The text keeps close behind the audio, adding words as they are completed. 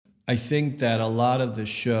I think that a lot of the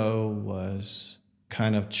show was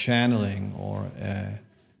kind of channeling or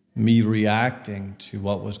me reacting to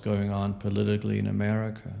what was going on politically in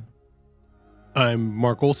America. I'm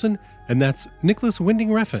Mark Olson, and that's Nicolas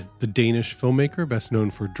Refn, the Danish filmmaker best known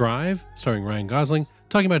for Drive, starring Ryan Gosling,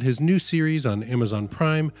 talking about his new series on Amazon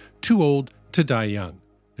Prime, Too Old to Die Young.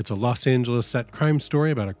 It's a Los Angeles set crime story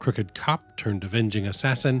about a crooked cop turned avenging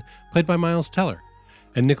assassin, played by Miles Teller.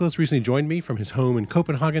 And Nicolas recently joined me from his home in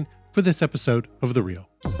Copenhagen for this episode of The Reel.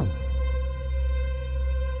 I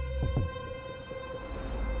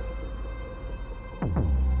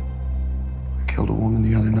killed a woman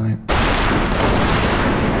the other night.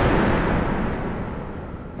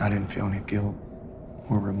 I didn't feel any guilt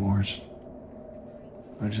or remorse.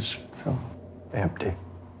 I just felt empty.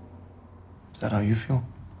 Is that how you feel?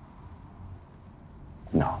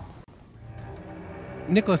 No.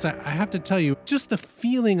 Nicolas, I have to tell you, just the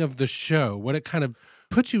feeling of the show, what it kind of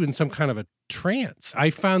puts you in some kind of a trance. I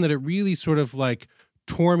found that it really sort of like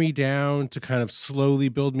tore me down to kind of slowly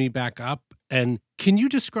build me back up. And can you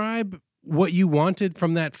describe what you wanted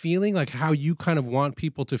from that feeling, like how you kind of want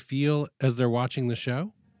people to feel as they're watching the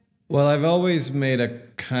show? Well, I've always made a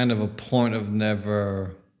kind of a point of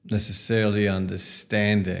never necessarily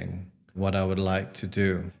understanding what I would like to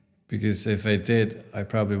do, because if I did, I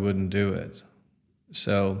probably wouldn't do it.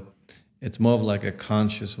 So it's more of like a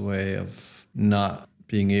conscious way of not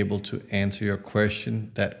being able to answer your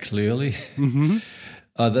question that clearly. Mm-hmm.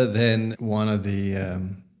 Other than one of the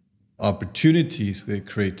opportunities with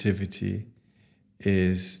creativity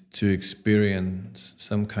is to experience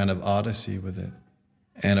some kind of odyssey with it.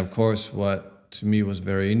 And of course, what to me was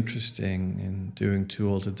very interesting in doing Too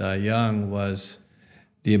Old to Die Young was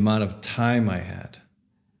the amount of time I had,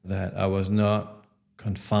 that I was not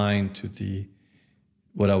confined to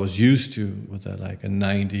what I was used to with like a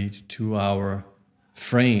 92 hour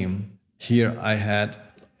frame. Here I had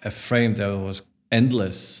a frame that was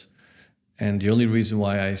endless. And the only reason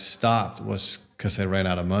why I stopped was because I ran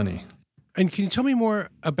out of money. And can you tell me more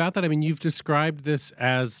about that? I mean, you've described this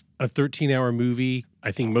as a 13-hour movie.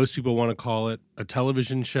 I think most people want to call it a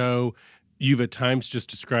television show. You've at times just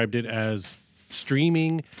described it as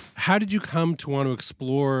streaming. How did you come to want to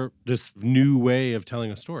explore this new way of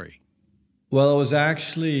telling a story? Well, it was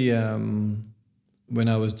actually when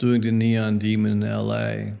I was doing the Neon Demon in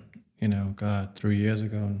LA, 3 years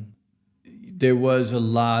ago. There was a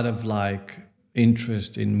lot of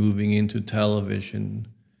interest in moving into television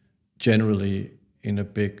generally in a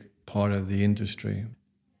big part of the industry.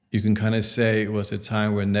 You can kind of say it was a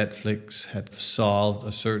time where Netflix had solved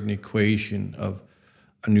a certain equation of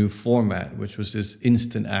a new format, which was this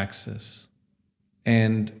instant access.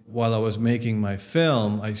 And while I was making my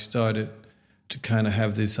film, I started to kind of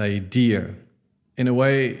have this idea. In a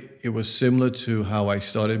way, it was similar to how I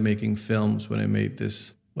started making films when I made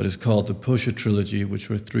this, what is called the Pusher Trilogy, which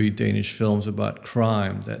were 3 Danish films about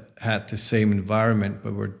crime that had the same environment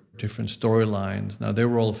but were different storylines. Now, they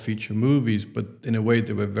were all feature movies, but in a way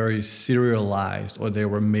they were very serialized, or they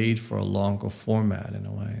were made for a longer format in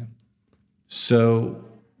a way. So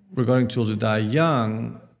regarding Too Old to Die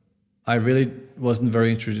Young, I really wasn't very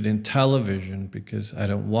interested in television because I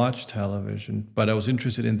don't watch television, but I was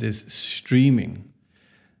interested in this streaming,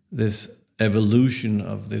 this evolution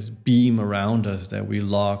of this beam around us that we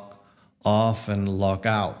lock off and lock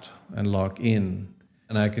out and lock in.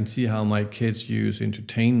 And I can see how my kids use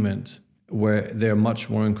entertainment where they're much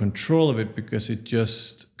more in control of it because it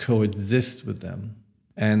just coexists with them.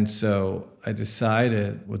 And so I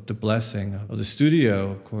decided, with the blessing of the studio,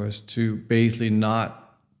 of course, to basically not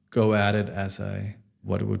go at it as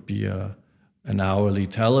what would be an hourly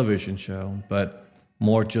television show, but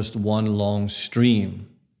more just one long stream.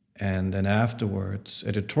 And then afterwards,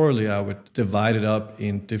 editorially, I would divide it up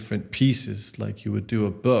in different pieces, like you would do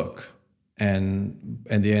a book. And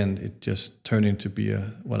in the end, it just turned into be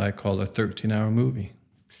what I call a 13-hour movie.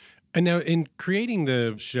 And now in creating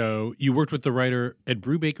the show, you worked with the writer Ed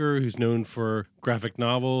Brubaker, who's known for graphic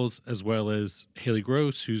novels, as well as Haley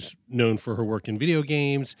Gross, who's known for her work in video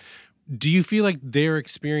games. Do you feel like their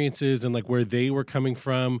experiences and where they were coming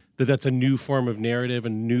from, that's a new form of narrative, a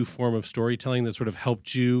new form of storytelling that sort of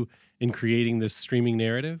helped you in creating this streaming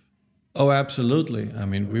narrative? Oh, absolutely. I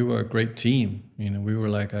mean, we were a great team. We were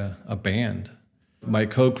like a band. My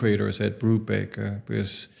co-creator is Ed Brubaker,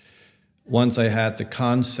 because once I had the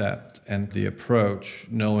concept and the approach,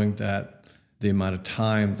 knowing that the amount of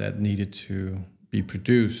time that needed to be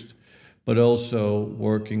produced, but also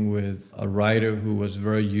working with a writer who was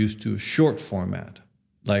very used to short format,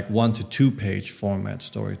 like 1 to 2 page format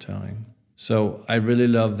storytelling. So I really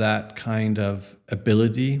love that kind of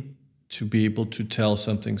ability to be able to tell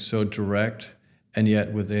something so direct and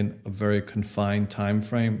yet within a very confined time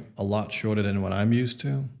frame, a lot shorter than what I'm used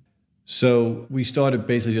to. So we started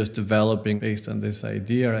basically just developing based on this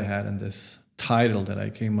idea I had and this title that I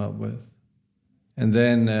came up with. And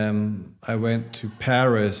then I went to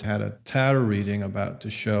Paris, had a tarot reading about the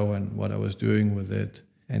show and what I was doing with it.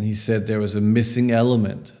 And he said there was a missing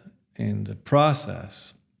element in the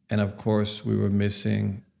process. And of course, we were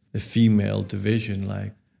missing the female division,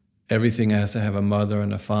 like everything has to have a mother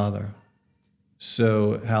and a father.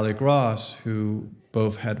 So Halleck Ross, who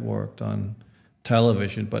both had worked on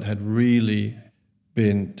television but had really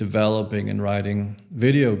been developing and writing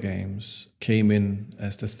video games, came in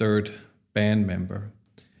as the third band member.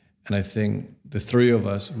 And I think the three of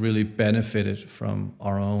us really benefited from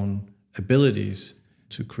our own abilities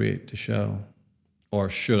to create the show. Or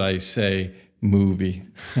should I say, movie.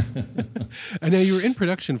 And now you were in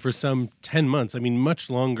production for some 10 months. I mean, much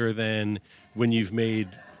longer than when you've made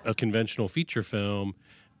a conventional feature film.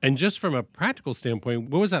 And just from a practical standpoint,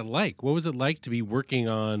 what was that like? What was it like to be working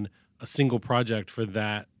on a single project for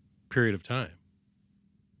that period of time?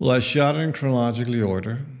 Well, I shot it in chronological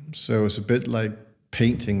order, so it's a bit like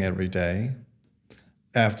painting every day.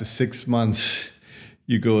 After 6 months,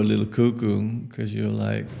 you go a little cuckoo because you're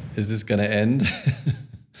like, is this going to end?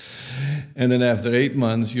 And then after 8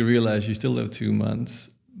 months, you realize you still have 2 months.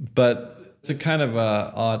 But it's a kind of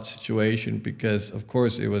a odd situation because, of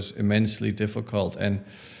course, it was immensely difficult. And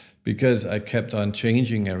because I kept on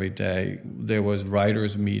changing every day, there was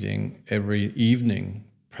writers' meeting every evening,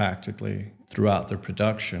 practically, throughout the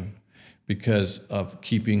production because of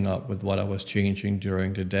keeping up with what I was changing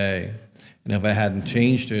during the day. And if I hadn't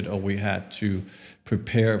changed it or we had to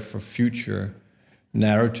prepare for future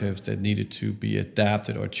narratives that needed to be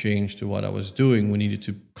adapted or changed to what I was doing, we needed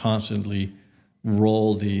to constantly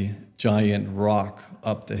roll the giant rock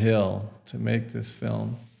up the hill to make this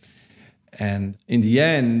film. And in the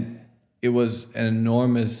end, it was an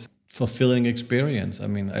enormous, fulfilling experience. I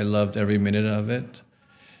mean, I loved every minute of it.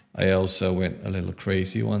 I also went a little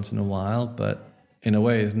crazy once in a while, but in a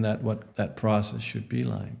way, isn't that what that process should be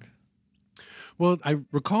like? Well, I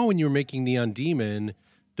recall when you were making Neon Demon,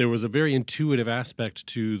 there was a very intuitive aspect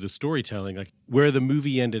to the storytelling. Like where the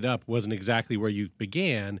movie ended up wasn't exactly where you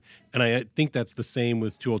began. And I think that's the same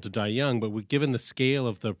with Too Old to Die Young. But given the scale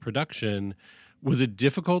of the production, was it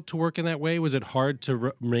difficult to work in that way? Was it hard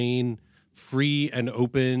to remain free and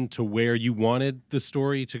open to where you wanted the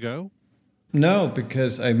story to go? No,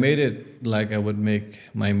 because I made it like I would make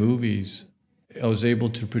my movies. I was able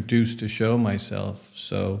to produce the show myself.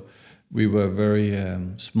 So we were a very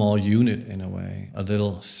small unit in a way, a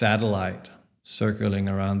little satellite circling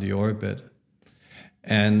around the orbit.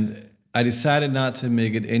 And I decided not to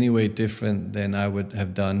make it any way different than I would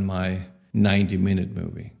have done my 90-minute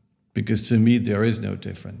movie. Because to me, there is no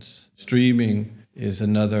difference. Streaming is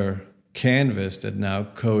another canvas that now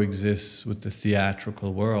coexists with the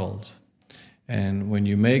theatrical world. And when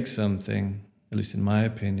you make something, at least in my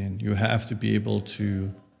opinion, you have to be able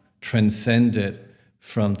to transcend it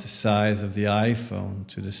from the size of the iPhone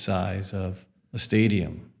to the size of a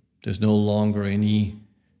stadium. There's no longer any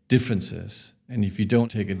differences. And if you don't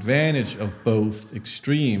take advantage of both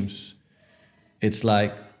extremes, it's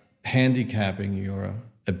like handicapping your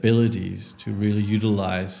abilities to really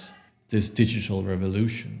utilize this digital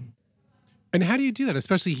revolution. And how do you do that,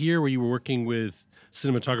 especially here where you were working with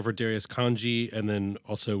cinematographer Darius Kanji and then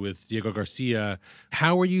also with Diego Garcia?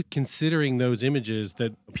 How are you considering those images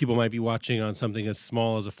that people might be watching on something as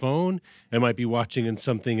small as a phone and might be watching in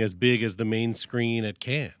something as big as the main screen at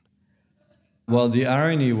Cannes? Well, the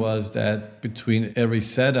irony was that between every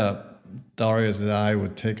setup, Darius and I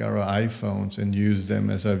would take our iPhones and use them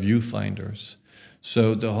as our viewfinders.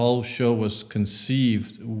 So the whole show was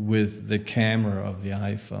conceived with the camera of the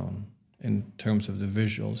iPhone in terms of the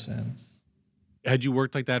visual sense. Had you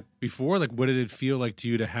worked like that before? Like, what did it feel like to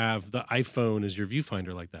you to have the iPhone as your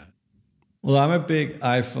viewfinder like that? Well, I'm a big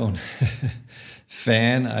iPhone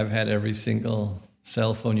fan. I've had every single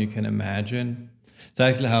cell phone you can imagine. It's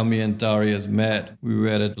actually how me and Darius met. We were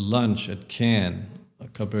at a lunch at Cannes a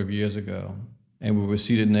couple of years ago, and we were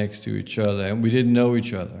seated next to each other, and we didn't know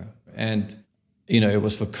each other. And, it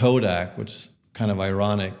was for Kodak, which is kind of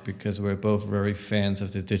ironic because we're both very fans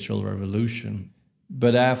of the digital revolution.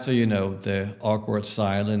 But after, the awkward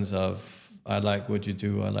silence of, I like what you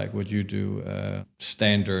do, I like what you do,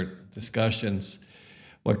 standard discussions,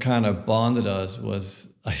 what kind of bonded us was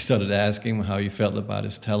I started asking him how he felt about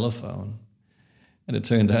his telephone. And it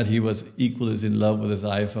turned out he was equally as in love with his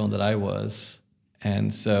iPhone that I was.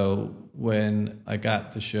 And so when I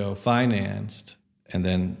got the show financed And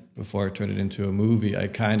then before I turned it into a movie, I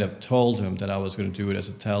kind of told him that I was going to do it as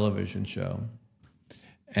a television show.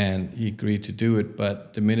 And he agreed to do it.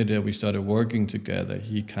 But the minute that we started working together,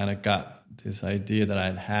 he kind of got this idea that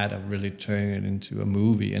I'd had of really turning it into a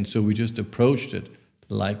movie. And so we just approached it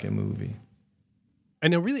like a movie. I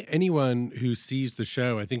know really anyone who sees the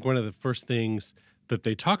show, I think one of the first things that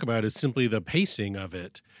they talk about is simply the pacing of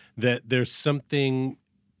it, that there's something,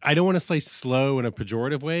 I don't want to say slow in a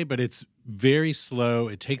pejorative way, but it's very slow.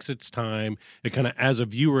 It takes its time. It kind of, as a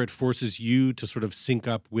viewer, it forces you to sort of sync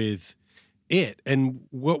up with it. And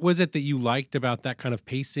what was it that you liked about that kind of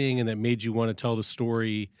pacing and that made you want to tell the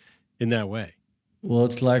story in that way? Well,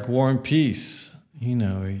 it's like War and Peace. You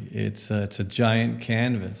know, it's a giant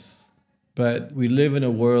canvas. But we live in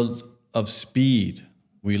a world of speed.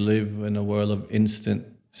 We live in a world of instant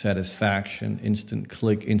satisfaction, instant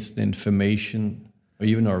click, instant information. Or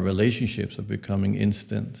even our relationships are becoming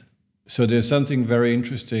instant. So there's something very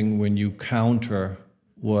interesting when you counter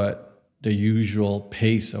what the usual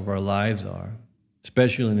pace of our lives are,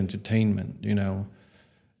 especially in entertainment. You know,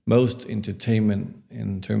 most entertainment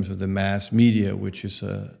in terms of the mass media, which is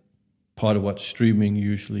a part of what streaming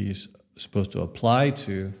usually is supposed to apply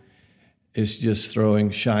to, is just throwing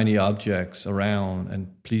shiny objects around and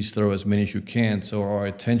please throw as many as you can. So our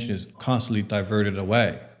attention is constantly diverted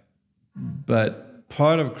away. But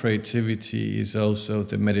part of creativity is also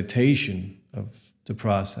the meditation of the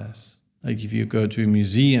process. Like if you go to a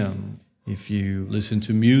museum, if you listen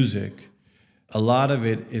to music, a lot of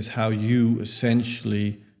it is how you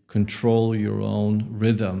essentially control your own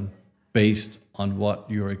rhythm based on what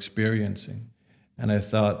you're experiencing. And I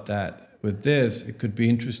thought that with this, it could be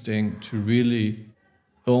interesting to really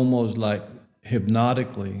almost like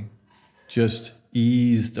hypnotically just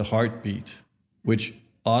ease the heartbeat, which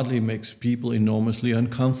oddly makes people enormously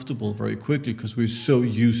uncomfortable very quickly because we're so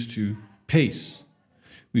used to pace.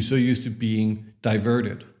 We're so used to being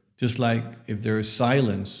diverted. Just like if there is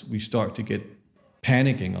silence, we start to get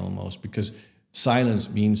panicking almost because silence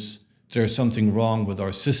means there's something wrong with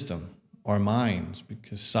our system, our minds,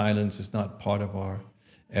 because silence is not part of our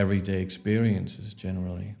everyday experiences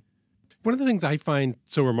generally. One of the things I find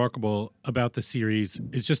so remarkable about the series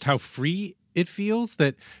is just how free it feels,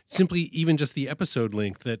 that simply even just the episode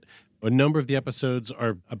length, that a number of the episodes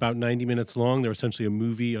are about 90 minutes long. They're essentially a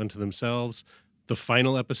movie unto themselves. The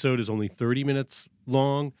final episode is only 30 minutes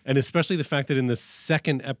long. And especially the fact that in the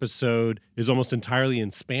second episode is almost entirely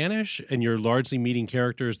in Spanish and you're largely meeting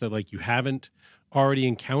characters that like you haven't already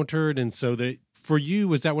encountered. And so that for you,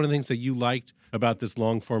 was that one of the things that you liked about this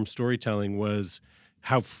long form storytelling was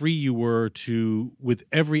how free you were to, with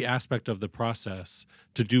every aspect of the process,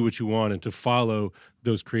 to do what you want and to follow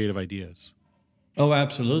those creative ideas? Oh,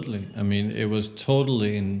 absolutely. I mean, it was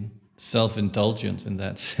totally in self-indulgence in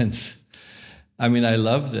that sense. I mean, I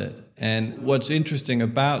loved it. And what's interesting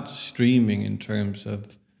about streaming in terms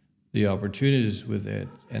of the opportunities with it,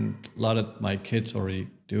 and a lot of my kids already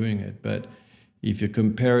doing it, but if you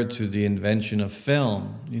compare it to the invention of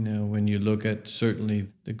film, you know, when you look at certainly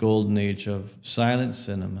the golden age of silent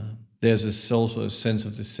cinema, there's also a sense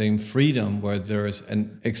of the same freedom where there is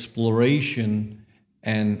an exploration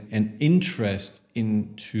and an interest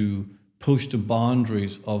to push the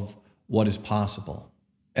boundaries of what is possible.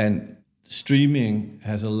 And streaming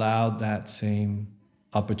has allowed that same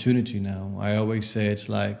opportunity now. I always say it's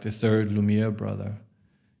like the third Lumiere brother.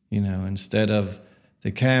 You know, instead of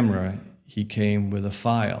the camera, he came with a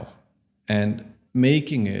file. And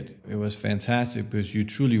making it was fantastic because you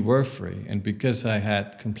truly were free. And because I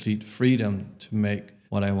had complete freedom to make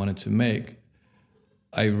what I wanted to make,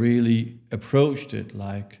 I really approached it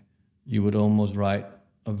like you would almost write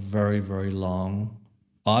a very, very long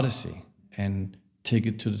odyssey and take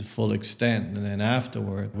it to the full extent. And then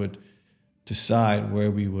afterward would decide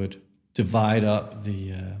where we would divide up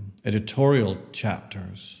the editorial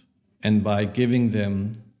chapters. And by giving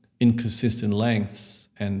them inconsistent lengths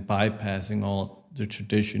and bypassing all the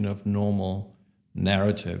tradition of normal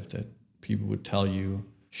narrative that people would tell you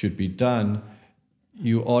should be done,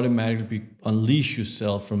 you automatically unleash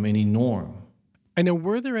yourself from any norm. I know,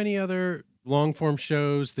 were there any other long-form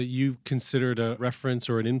shows that you considered a reference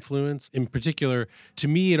or an influence? In particular, to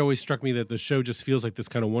me, it always struck me that the show just feels like this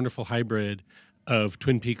kind of wonderful hybrid of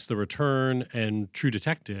Twin Peaks: The Return and True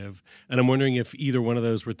Detective. And I'm wondering if either one of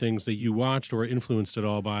those were things that you watched or were influenced at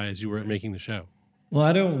all by as you were making the show. Well,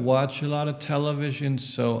 I don't watch a lot of television,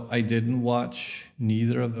 so I didn't watch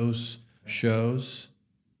neither of those shows.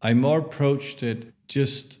 I more approached it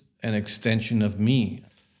just an extension of me.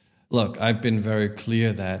 Look, I've been very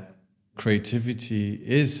clear that creativity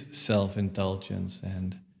is self-indulgence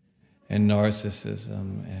and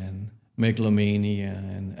narcissism and megalomania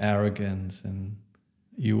and arrogance, and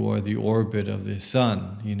you are the orbit of the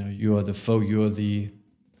sun. You are you are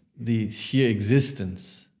the sheer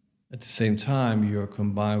existence. At the same time, you are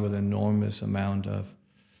combined with an enormous amount of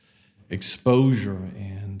exposure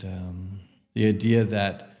and the idea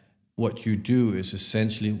that what you do is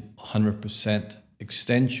essentially 100%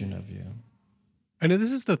 extension of you. I know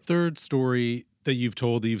this is the third story that you've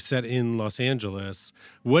told that you've set in Los Angeles.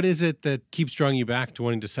 What is it that keeps drawing you back to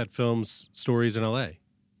wanting to set stories in LA?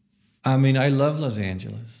 I mean, I love Los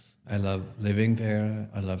Angeles. I love living there.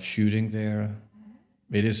 I love shooting there.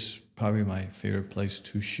 It is probably my favorite place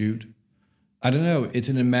to shoot. I don't know, it's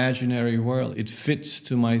an imaginary world. It fits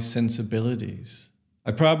to my sensibilities.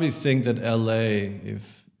 I probably think that LA,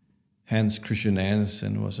 if Hans Christian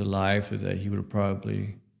Andersen was alive today, he would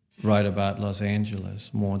probably write about Los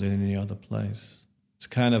Angeles more than any other place. It's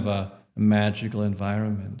kind of a magical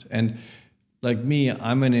environment. And like me,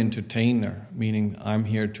 I'm an entertainer, meaning I'm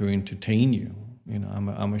here to entertain you.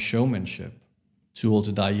 I'm a showmanship. Too Old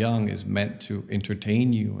to Die Young is meant to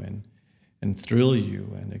entertain you and thrill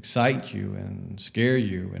you and excite you and scare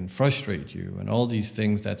you and frustrate you and all these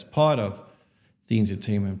things that's part of the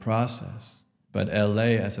entertainment process. But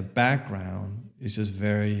LA as a background is just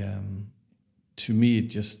very, to me,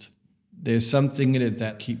 there's something in it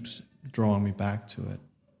that keeps drawing me back to it.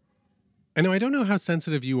 I don't know how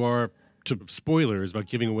sensitive you are to spoilers about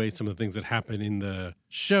giving away some of the things that happen in the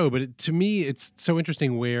show, but to me, it's so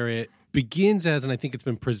interesting where it begins as, and I think it's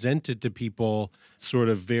been presented to people, sort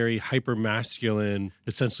of very hyper-masculine,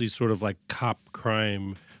 essentially sort of like cop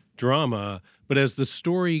crime drama. But as the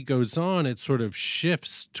story goes on, it sort of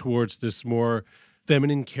shifts towards this more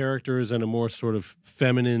feminine characters and a more sort of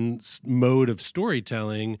feminine mode of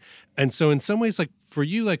storytelling. And so in some ways, like for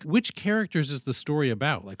you, like which characters is the story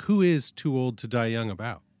about? Like who is Too Old to Die Young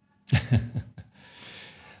about?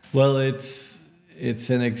 Well, it's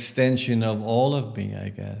an extension of all of me, I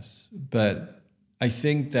guess. But I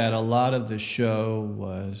think that a lot of the show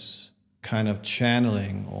was kind of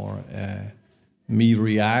channeling or me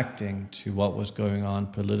reacting to what was going on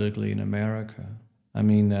politically in America. I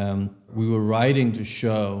mean, we were writing the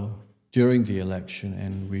show during the election,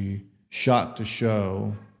 and we shot the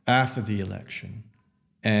show after the election.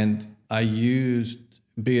 And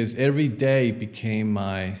because every day became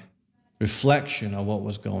my reflection of what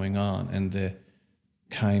was going on and the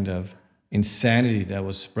kind of insanity that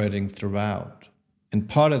was spreading throughout. And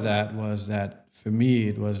part of that was that, for me,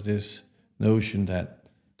 it was this notion that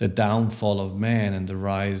the downfall of man and the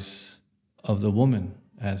rise of the woman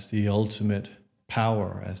as the ultimate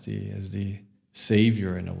power, as the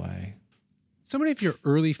savior in a way. So many of your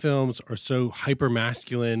early films are so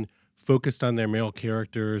hyper-masculine, focused on their male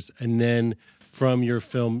characters, and then from your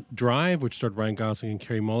film Drive, which starred Ryan Gosling and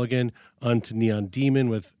Carey Mulligan, onto Neon Demon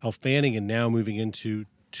with Elle Fanning, and now moving into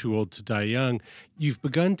Too Old to Die Young, you've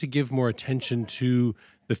begun to give more attention to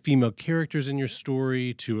the female characters in your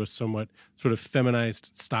story, to a somewhat sort of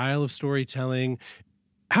feminized style of storytelling.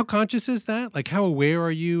 How conscious is that? Like, how aware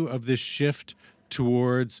are you of this shift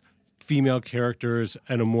towards female characters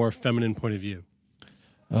and a more feminine point of view?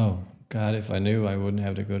 Oh, God, if I knew, I wouldn't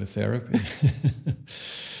have to go to therapy.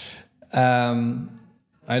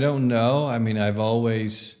 I don't know. I mean, I've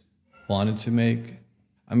always wanted to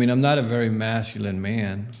I'm not a very masculine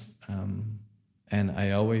man. And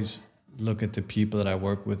I always look at the people that I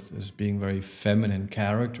work with as being very feminine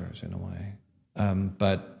characters in a way.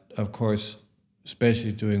 But of course,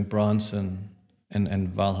 especially doing Bronson and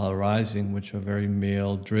Valhalla Rising, which are very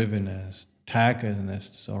male-driven, as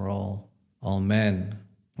protagonists are all men,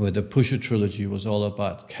 where the Pusher trilogy was all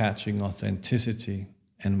about catching authenticity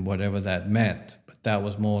and whatever that meant. But that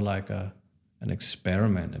was more like an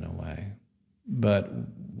experiment in a way. But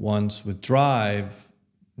once with Drive,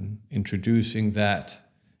 introducing that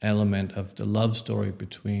element of the love story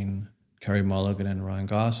between Carey Mulligan and Ryan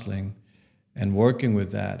Gosling, and working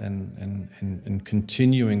with that and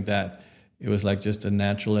continuing that, it was like just a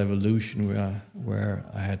natural evolution where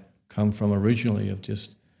I had come from originally of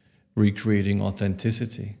just recreating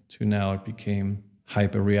authenticity to now it became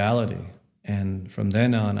hyper-reality. And from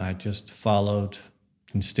then on, I just followed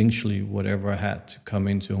instinctually whatever I had to come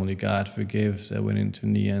into Only God Forgives, that went into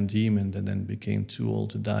Neon Demon, and then became Too Old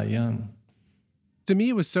to Die Young. To me,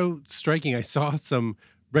 it was so striking. I saw some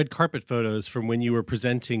red carpet photos from when you were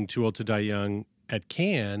presenting Too Old to Die Young at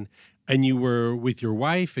Cannes, and you were with your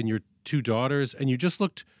wife and your two daughters, and you just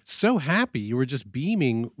looked so happy. You were just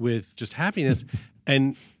beaming with just happiness.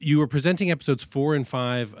 And you were presenting episodes 4 and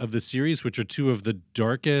 5 of the series, which are two of the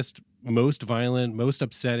darkest, most violent, most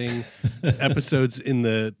upsetting episodes in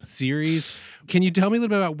the series. Can you tell me a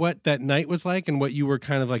little bit about what that night was like and what you were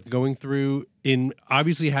kind of like going through in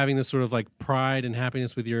obviously having this sort of like pride and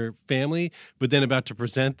happiness with your family, but then about to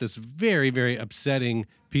present this very, very upsetting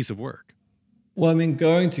piece of work? Well, I mean,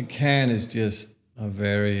 going to Cannes is just a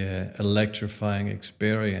very electrifying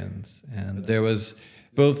experience. And there was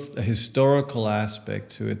both a historical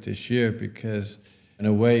aspect to it this year because, in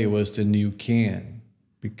a way, it was the new Cannes,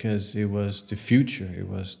 because it was the future. It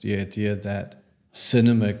was the idea that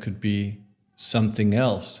cinema could be something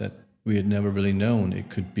else that we had never really known. It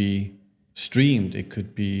could be streamed. It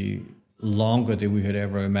could be longer than we had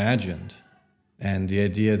ever imagined. And the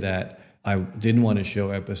idea that I didn't want to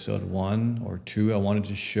show episode 1 or 2. I wanted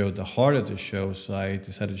to show the heart of the show, so I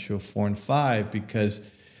decided to show 4 and 5 because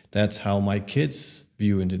that's how my kids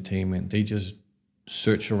view entertainment. They just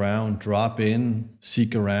search around, drop in,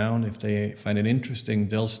 seek around. If they find it interesting,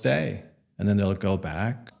 they'll stay. And then they'll go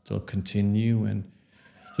back, they'll continue. And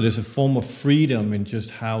so there's a form of freedom in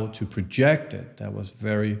just how to project it that was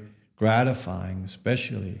very gratifying,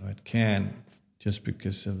 especially at Cannes. Just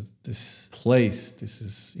because of this place, this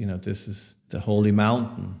is the holy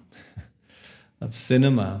mountain of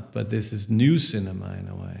cinema, but this is new cinema in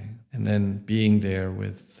a way. And then being there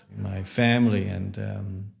with my family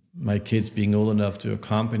and my kids being old enough to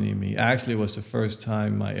accompany me. Actually, it was the first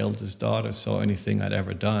time my eldest daughter saw anything I'd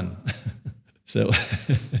ever done. So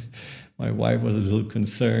my wife was a little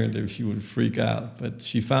concerned if she would freak out, but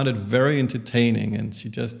she found it very entertaining, and she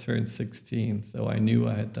just turned 16, so I knew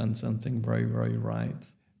I had done something very, very right.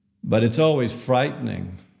 But it's always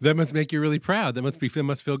frightening. That must make you really proud. That must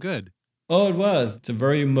feel good. Oh, it was. It's a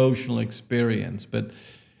very emotional experience, but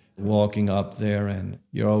walking up there, and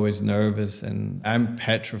you're always nervous, and I'm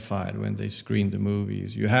petrified when they screen the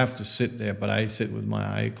movies. You have to sit there, but I sit with my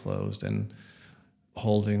eye closed and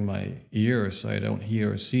holding my ear so I don't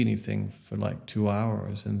hear or see anything for like 2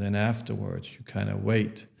 hours. And then afterwards, you kind of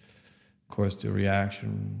wait. Of course, the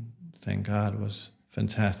reaction, thank God, was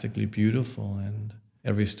fantastically beautiful. And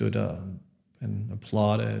everybody stood up and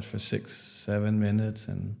applauded for 6-7 minutes.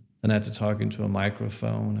 And then I had to talk into a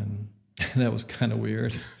microphone, and that was kind of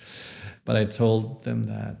weird. But I told them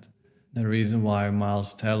that the reason why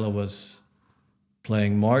Miles Teller was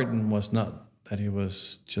playing Martin was not that he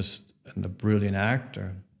was just a brilliant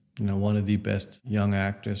actor, one of the best young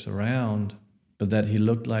actors around, but that he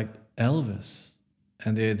looked like Elvis.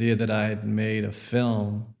 And the idea that I had made a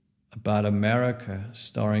film about America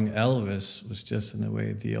starring Elvis was just, in a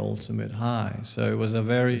way, the ultimate high. So it was a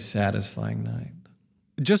very satisfying night.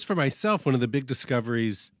 Just for myself, one of the big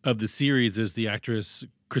discoveries of the series is the actress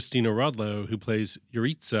Christina Rodlow, who plays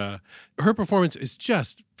Yuritsa. Her performance is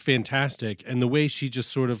just fantastic, and the way she just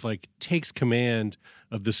sort of like takes command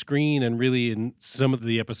of the screen and really in some of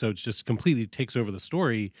the episodes just completely takes over the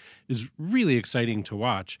story is really exciting to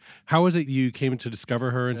watch. How was it you came to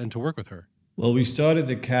discover her and to work with her? Well, we started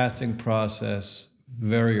the casting process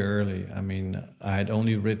very early. I mean, I had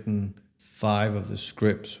only written 5 of the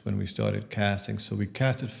scripts when we started casting, so we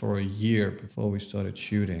casted for a year before we started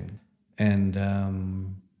shooting. And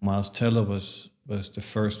Miles Teller was the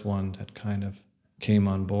first one that kind of came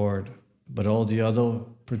on board. But all the other,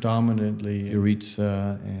 predominantly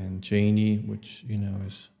Yuritsa and Janie, which,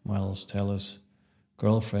 is Miles Teller's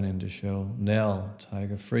girlfriend in the show, Nell,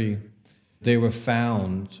 Tiger Free, they were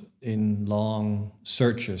found in long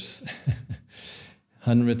searches.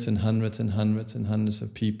 Hundreds and hundreds and hundreds and hundreds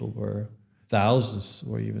of people thousands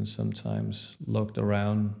were even sometimes looked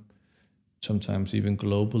around. Sometimes even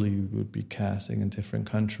globally, we would be casting in different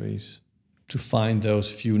countries to find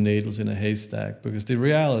those few needles in a haystack. Because the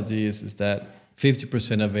reality is that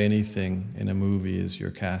 50% of anything in a movie is your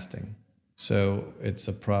casting. So it's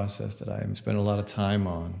a process that I spend a lot of time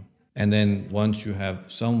on. And then once you have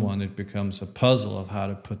someone, it becomes a puzzle of how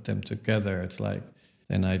to put them together. It's like,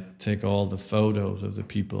 then I take all the photos of the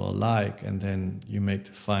people alike, and then you make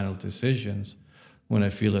the final decisions when I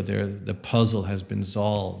feel that the puzzle has been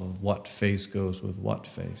solved of what face goes with what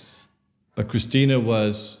face. But Christina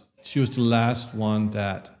she was the last one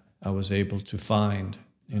that I was able to find.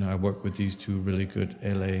 I worked with these 2 really good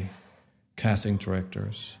LA casting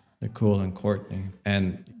directors, Nicole and Courtney.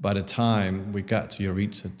 And by the time we got to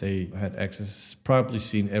Yuritsa, they had probably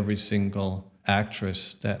seen every single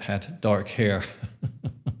actress that had dark hair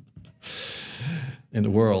in the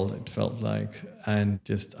world, it felt like. And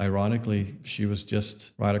just ironically, she was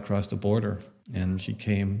just right across the border. And she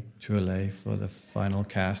came to LA for the final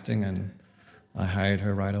casting, and I hired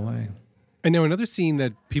her right away. And now another scene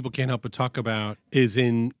that people can't help but talk about is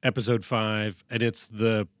in episode 5, and it's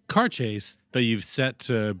the car chase that you've set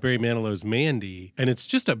to Barry Manilow's Mandy. And it's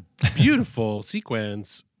just a beautiful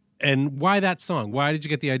sequence. And why that song? Why did you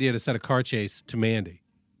get the idea to set a car chase to Mandy?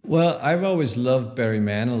 Well, I've always loved Barry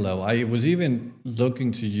Manilow. I was even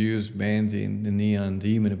looking to use Mandy in the Neon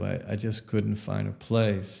Demon, but I just couldn't find a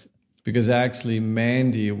place. Because actually,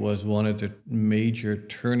 Mandy was one of the major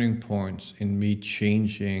turning points in me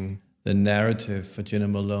changing the narrative for Jenna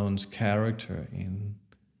Malone's character in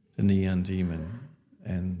the Neon Demon.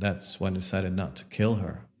 And that's when I decided not to kill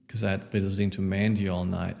her, because I had been listening to Mandy all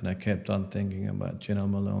night and I kept on thinking about Jenna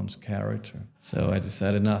Malone's character. So I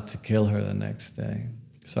decided not to kill her the next day.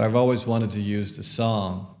 So I've always wanted to use the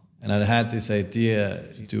song, and I had this idea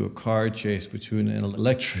to do a car chase between an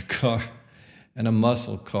electric car and a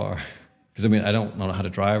muscle car. Because, I mean, I don't know how to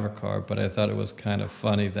drive a car, but I thought it was kind of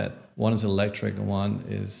funny that one is electric and one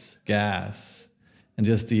is gas. And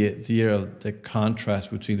just the idea of the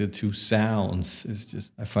contrast between the two sounds is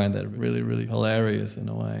just, I find that really, really hilarious in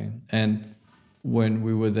a way. And when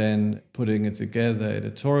we were then putting it together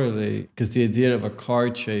editorially, because the idea of a car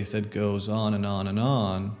chase that goes on and on and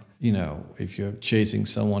on, you know, if you're chasing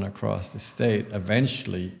someone across the state,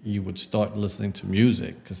 eventually you would start listening to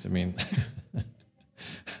music, because, I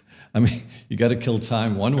mean, you got to kill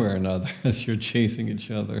time one way or another as you're chasing each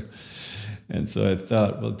other. And so I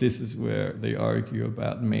thought, well, this is where they argue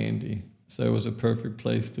about Mandy. So it was a perfect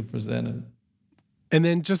place to present it. And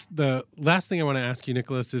then just the last thing I want to ask you,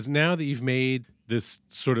 Nicolas, is now that you've made this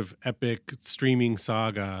sort of epic streaming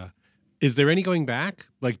saga, is there any going back?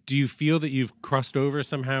 Like, do you feel that you've crossed over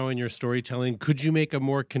somehow in your storytelling? Could you make a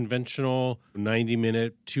more conventional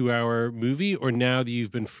 90-minute, 2-hour movie? Or now that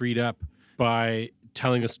you've been freed up by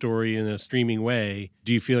telling a story in a streaming way,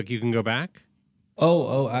 do you feel like you can go back?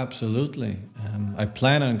 Oh, absolutely. I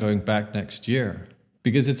plan on going back next year,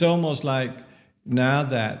 because it's almost like now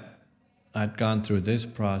that I'd gone through this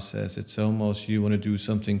process, it's almost you want to do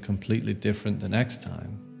something completely different the next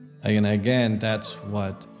time. And again, that's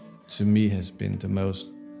what to me has been the most,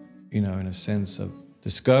 in a sense of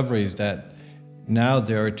discovery, is that now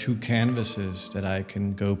there are 2 canvases that I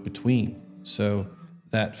can go between. So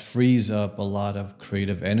that frees up a lot of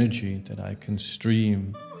creative energy that I can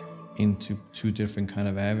stream into 2 different kind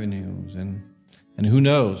of avenues. And who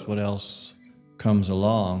knows what else comes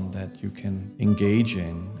along that you can engage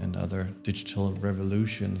in, and other digital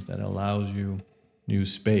revolutions that allows you new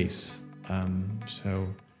space. So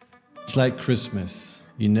it's like Christmas.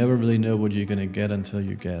 You never really know what you're going to get until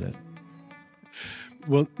you get it.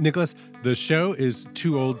 Well, Nicolas, the show is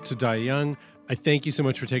Too Old to Die Young. I thank you so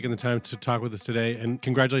much for taking the time to talk with us today, and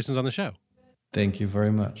congratulations on the show. Thank you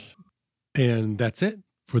very much. And that's it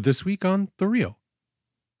for this week on The Real.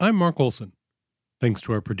 I'm Mark Olson. Thanks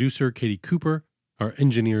to our producer, Katie Cooper, our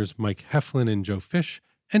engineers, Mike Heflin and Joe Fish,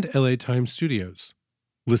 and LA Times Studios.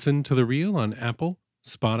 Listen to The Real on Apple,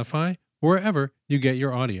 Spotify, or wherever you get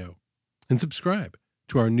your audio. And subscribe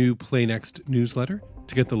to our new Play Next newsletter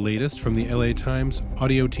to get the latest from the LA Times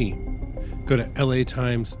audio team. Go to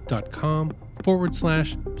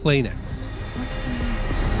latimes.com/playnext.